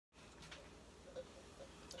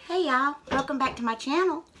Hey y'all, welcome back to my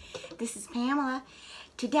channel. This is Pamela.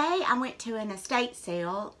 Today I went to an estate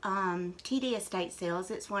sale, TD Estate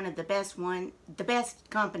Sales. It's one of the best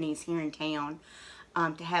companies here in town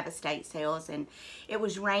to have estate sales, and it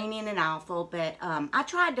was raining and awful, but I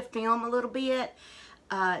tried to film a little bit.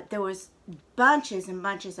 There was bunches and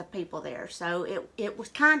bunches of people there, so it was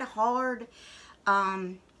kind of hard, but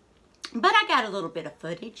I got a little bit of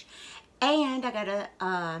footage. And I got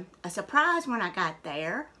a surprise when I got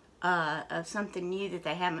there of something new that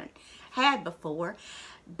they haven't had before.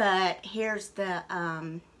 But here's the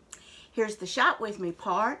shop with me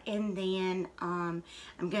part, and then I'm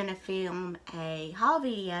gonna film a haul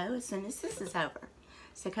video as soon as this is over.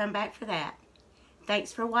 So come back for that.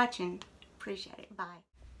 Thanks for watching. Appreciate it. Bye.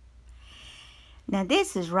 Now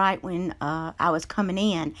this is right when I was coming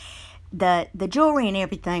in. The jewelry and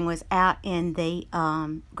everything was out in the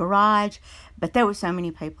garage, but there were so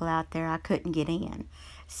many people out there I couldn't get in.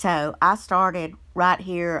 So I started right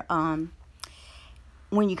here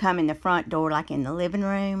when you come in the front door, like in the living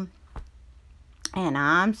room. And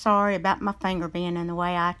I'm sorry about my finger being in the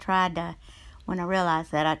way. I tried to, when I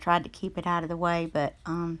realized that, I tried to keep it out of the way, but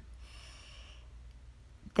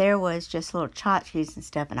there was just little tchotchkes and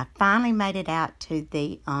stuff, and I finally made it out to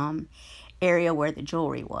the area where the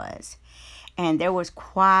jewelry was. And there was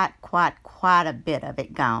quite a bit of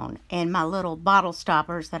it gone. And my little bottle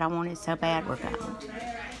stoppers that I wanted so bad were gone.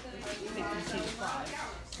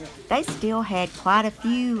 They still had quite a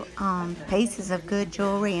few pieces of good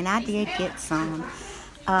jewelry, and I did get some.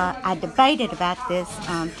 I debated about this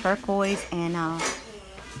turquoise and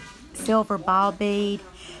silver ball bead.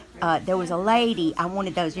 There was a lady, I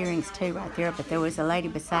wanted those earrings too right there, but there was a lady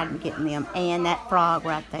beside me getting them, and that frog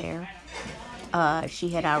right there. She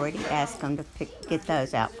had already asked them to get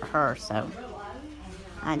those out for her, so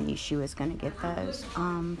I knew she was going to get those.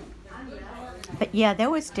 But yeah, there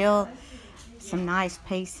was still some nice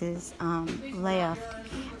pieces left.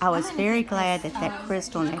 I was very glad that that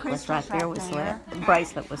crystal necklace right there was left,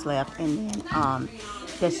 bracelet was left, and then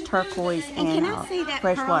this turquoise and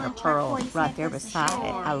freshwater pearl right there beside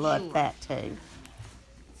it. I love that too.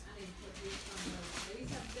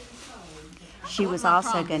 She was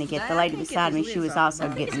also going to get, the lady beside me, she was also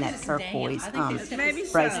getting that turquoise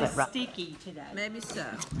bracelet. Right. Sticky today. Maybe so.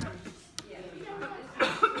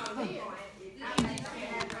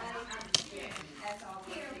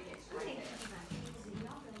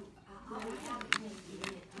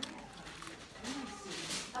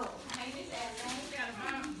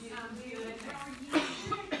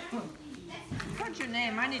 What's your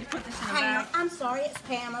name? I need to put this in the bag. I'm sorry, it's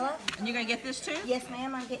Pamela. And you're going to get this too? Yes,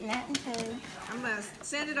 ma'am, I'm getting that one too. I'm going to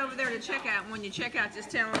send it over there to checkout. When you check out,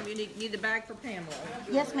 just tell them you need the bag for Pamela.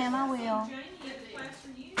 Yes, ma'am, I will.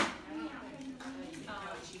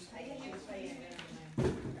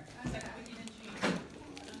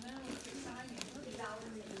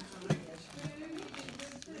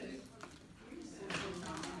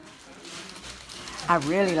 I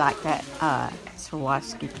really like that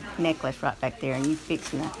Swarovski necklace right back there, and you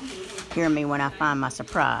fixing to hear me when I find my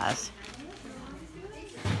surprise.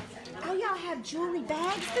 Oh, y'all have jewelry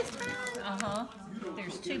bags this time?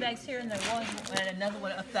 There's two bags here, and there was and another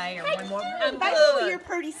one up there. Hey, one more. I'm good. For your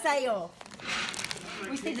pretty sale.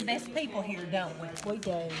 We see the best people here, don't we? We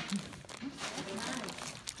do.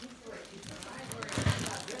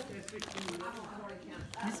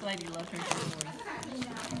 This lady loves her jewelry.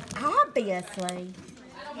 Obviously.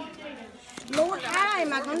 Lord, how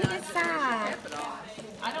am I going to decide?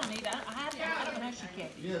 I don't need that. I don't know how she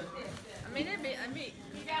kept it. I mean,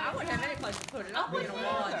 I wouldn't have any place to put it. I'll put it in a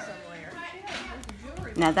wallet somewhere.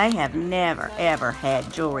 Now, they have never, ever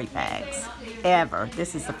had jewelry bags. Ever.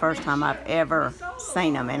 This is the first time I've ever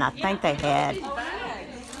seen them, and I think they had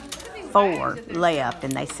 4 left,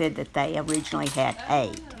 and they said that they originally had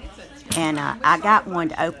 8. And I got one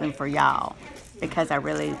to open for y'all because I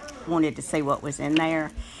really wanted to see what was in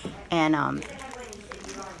there. And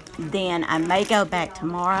then I may go back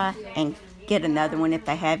tomorrow and get another one if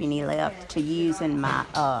they have any left to use in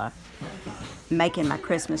my making my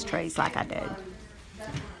Christmas trees like I do.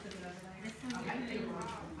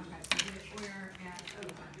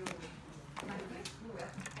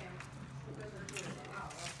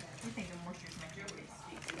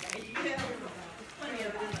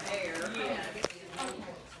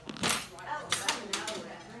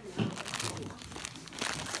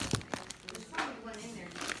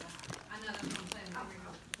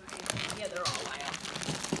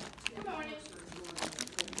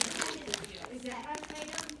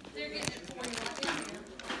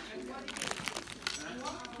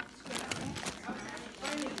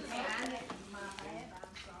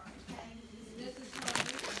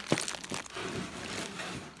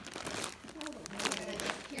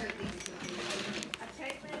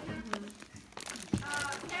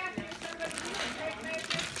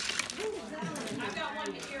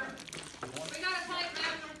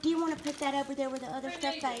 Do you want to put that over there with the other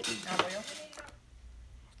stuff, baby? I will.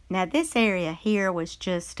 Now this area here was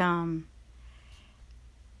just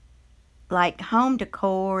like home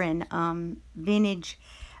decor and vintage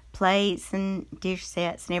plates and dish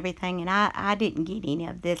sets and everything, and I didn't get any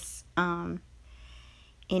of this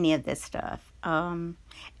stuff. And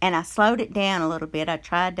I slowed it down a little bit. I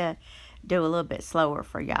tried to do a little bit slower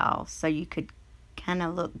for y'all so you could kind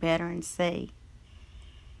of look better and see.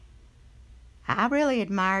 I really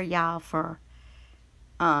admire y'all for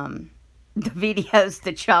the videos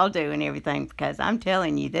that y'all do and everything, because I'm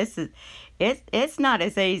telling you, it's not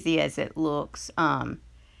as easy as it looks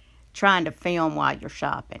trying to film while you're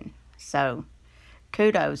shopping. So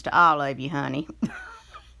kudos to all of you, honey.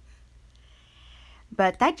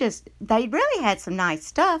 But they really had some nice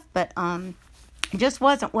stuff, but it just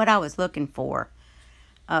wasn't what I was looking for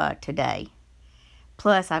today.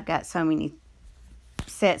 Plus, I've got so many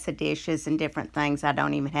sets of dishes and different things I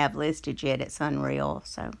don't even have listed yet. It's unreal.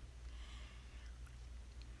 So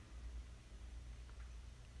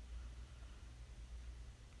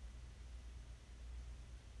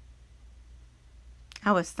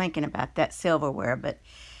I was thinking about that silverware, but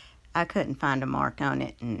I couldn't find a mark on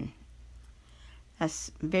it, and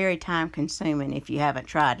that's very time consuming if you haven't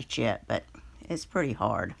tried it yet, but it's pretty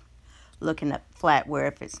hard looking up flatware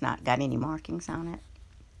if it's not got any markings on it.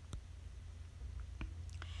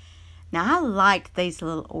 Now, I liked these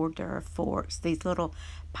little hors d'oeuvre forks, these little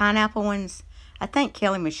pineapple ones. I think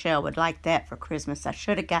Kelly Michelle would like that for Christmas. I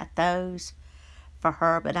should have got those for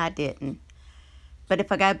her, but I didn't. But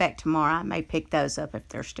if I go back tomorrow, I may pick those up if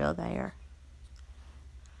they're still there.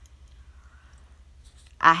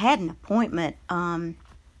 I had an appointment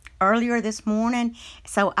earlier this morning,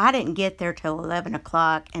 so I didn't get there till 11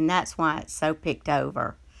 o'clock, and that's why it's so picked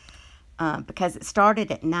over, because it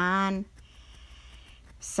started at 9.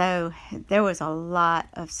 So there was a lot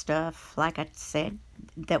of stuff, like I said,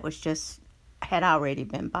 that was just had already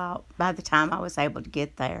been bought by the time I was able to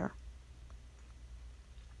get there.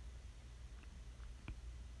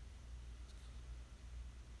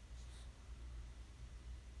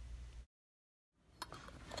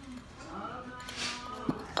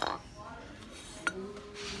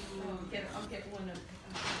 I'll get one of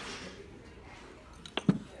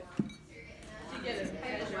to get a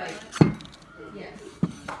measure. Yes.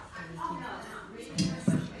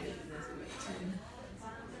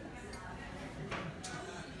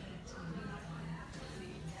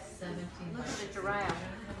 Look at the giraffe.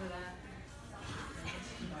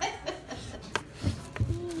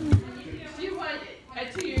 Do you want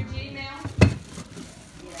it to your Gmail?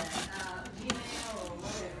 Yeah, Gmail or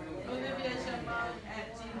whatever. Olivia Shabbat at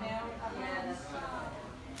Gmail.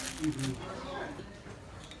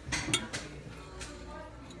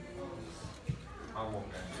 I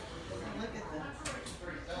won't answer. Look at that.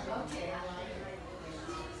 Okay.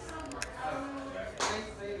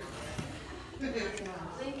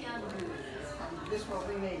 This is what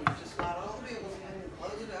we need. Just slide all the bills in and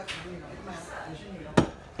close it up and you get them out as you need them.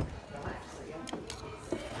 Relax,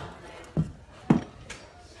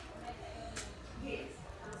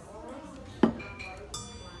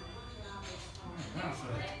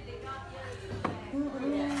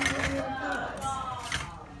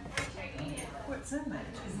 what's in that?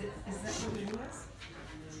 Is that what it is?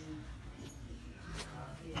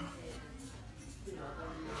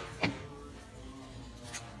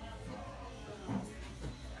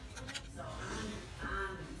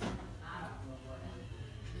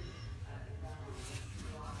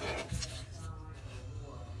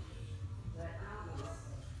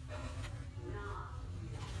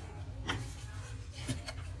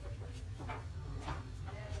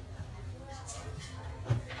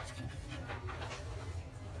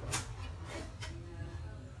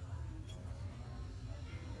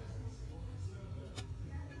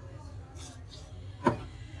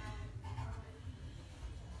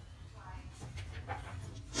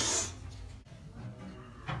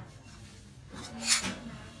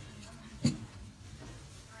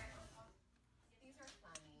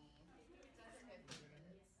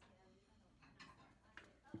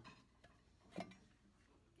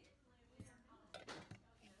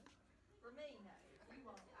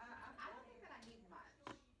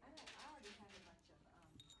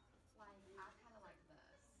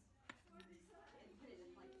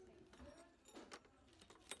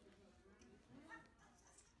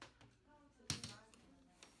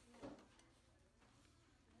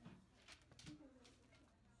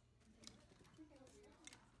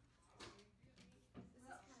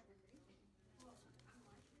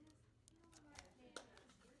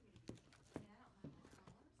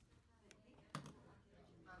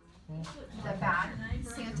 The bad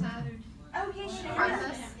Santa. Oh, yes, she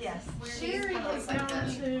Princess? Yes. Sherry looks like Down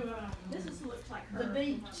this. to, this looks like the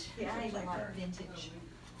beach. Yeah, I like vintage.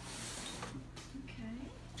 Okay.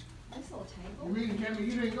 This little table. You mean, Tammy,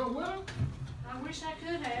 you didn't go with them? I wish I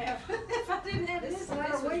could have, if I didn't have this This one.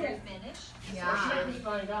 was refinished. Yeah.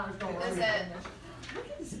 Everything down is going Is right. it? Look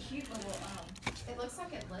at this cute little, It looks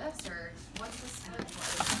like it lifts, or what's this good for?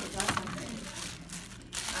 It does something.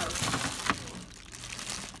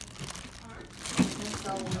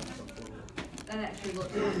 That actually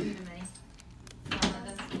looks good to me.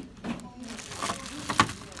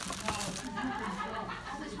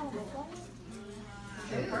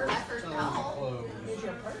 Ooh, leopard cowl. Is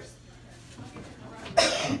your purse?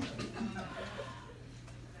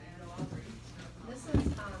 This is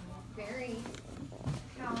very.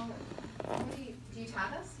 What do you tie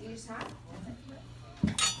this? You just tie?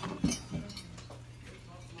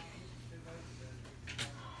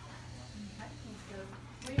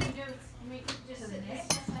 we can do, we can just sit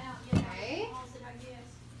X out, you know, Okay. pause it, I guess.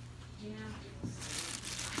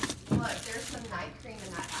 Look, there's some night cream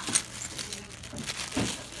in that apple.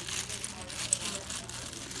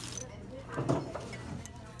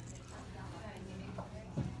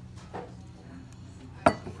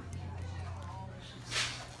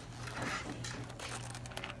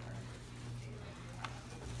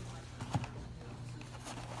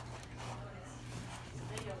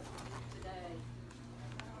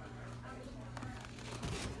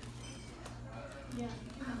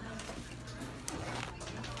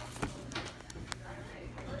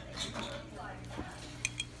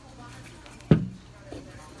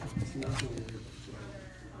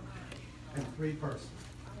 And 3 persons.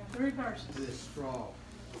 3 persons. This straw.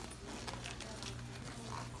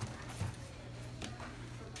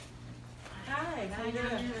 Hi, how you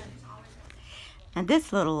doing? Now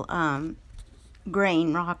this little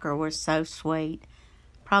green rocker was so sweet.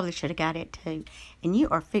 Probably should have got it too. And you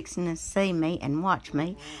are fixing to see me and watch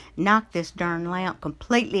me knock this darn lamp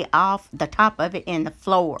completely off the top of it in the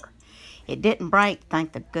floor. It didn't break,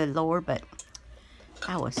 thank the good Lord, but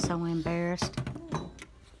I was so embarrassed.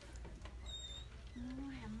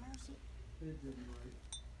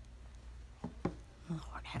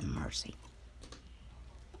 Lord have mercy.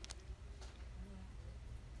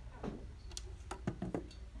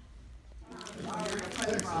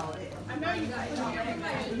 I know you guys.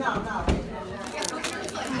 No. All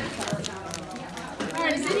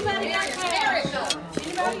right, has anybody got cash?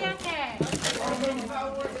 Anybody got cash?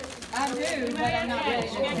 I do, but I'm not ready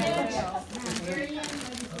to go.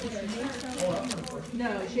 No,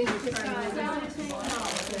 she's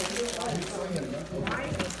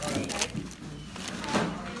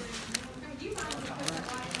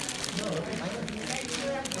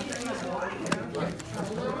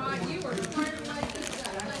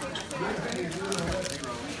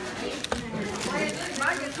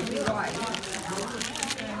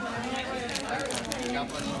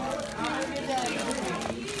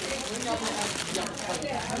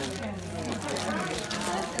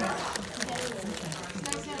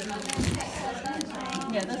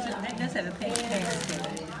yeah, that does have a pink hair to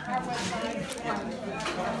it.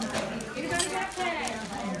 Anybody got cash?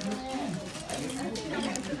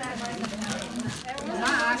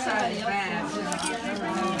 My eyesight is bad.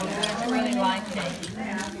 I really like pink.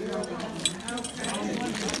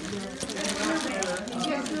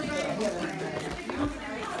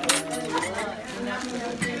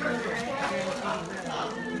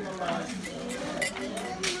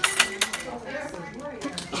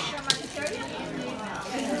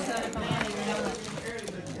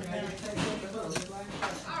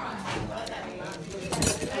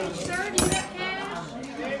 Sir, do you have cash?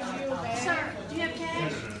 Sir, do you have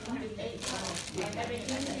cash?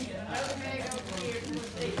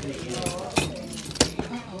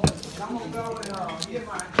 I'm gonna go and get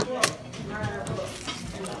my book.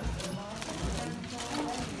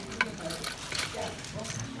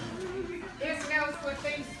 This goes with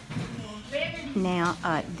these baby. Now,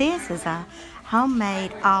 this is a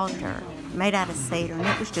homemade altar made out of cedar, and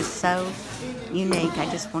it was just so unique. I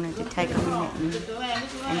just wanted to take a minute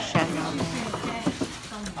and show y'all that.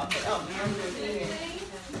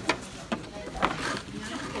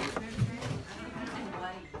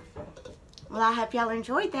 Well, I hope y'all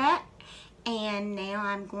enjoyed that. And now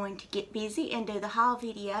I'm going to get busy and do the haul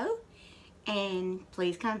video. And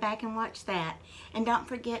please come back and watch that. And don't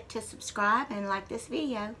forget to subscribe and like this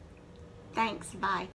video. Thanks. Bye.